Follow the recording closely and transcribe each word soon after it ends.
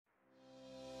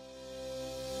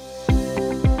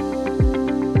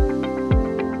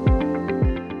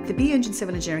BEng in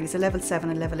Civil Engineering is a Level 7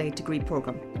 and Level 8 degree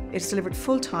programme. It is delivered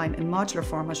full-time in modular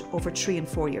format over 3 and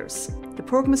 4 years. The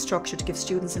programme is structured to give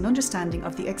students an understanding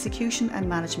of the execution and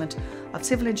management of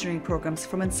civil engineering programmes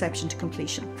from inception to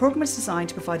completion. The programme is designed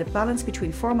to provide a balance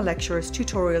between formal lectures,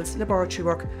 tutorials, laboratory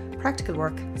work, practical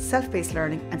work, self-paced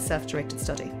learning and self-directed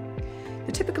study.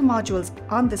 The typical modules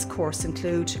on this course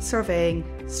include surveying,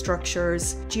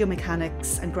 structures,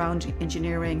 geomechanics and ground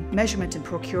engineering, measurement and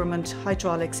procurement,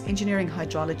 hydraulics, engineering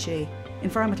hydrology,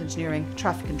 environmental engineering,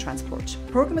 traffic and transport.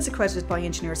 The programme is accredited by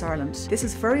Engineers Ireland. This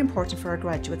is very important for our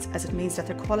graduates as it means that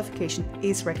their qualification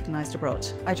is recognised abroad.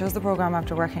 I chose the programme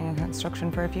after working in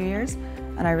construction for a few years,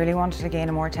 and I really wanted to gain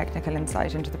a more technical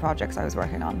insight into the projects I was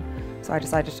working on, so I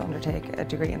decided to undertake a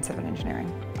degree in civil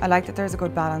engineering. I like that there's a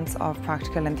good balance of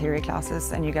practical and theory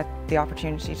classes, and you get the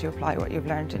opportunity to apply what you've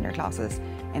learned in your classes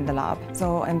in the lab.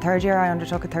 So in third year I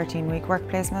undertook a 13-week work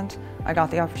placement. I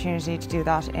got the opportunity to do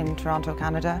that in Toronto,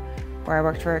 Canada, where I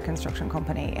worked for a construction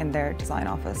company in their design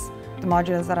office. The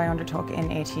modules that I undertook in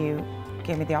ATU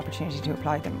gave me the opportunity to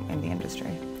apply them in the industry.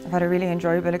 I've had a really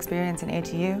enjoyable experience in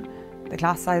ATU. The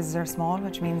class sizes are small,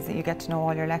 which means that you get to know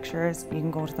all your lecturers. You can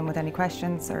go to them with any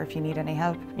questions or if you need any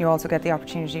help. You also get the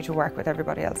opportunity to work with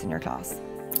everybody else in your class.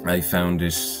 I found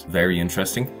it very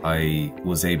interesting. I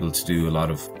was able to do a lot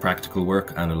of practical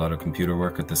work and a lot of computer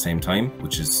work at the same time,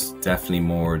 which is definitely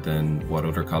more than what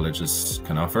other colleges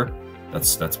can offer.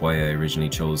 That's why I originally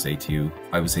chose ATU.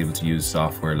 I was able to use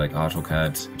software like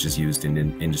AutoCAD, which is used in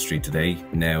industry today.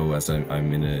 Now, as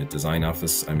I'm in a design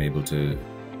office, I'm able to,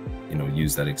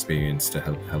 use that experience to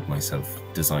help myself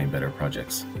design better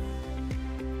projects.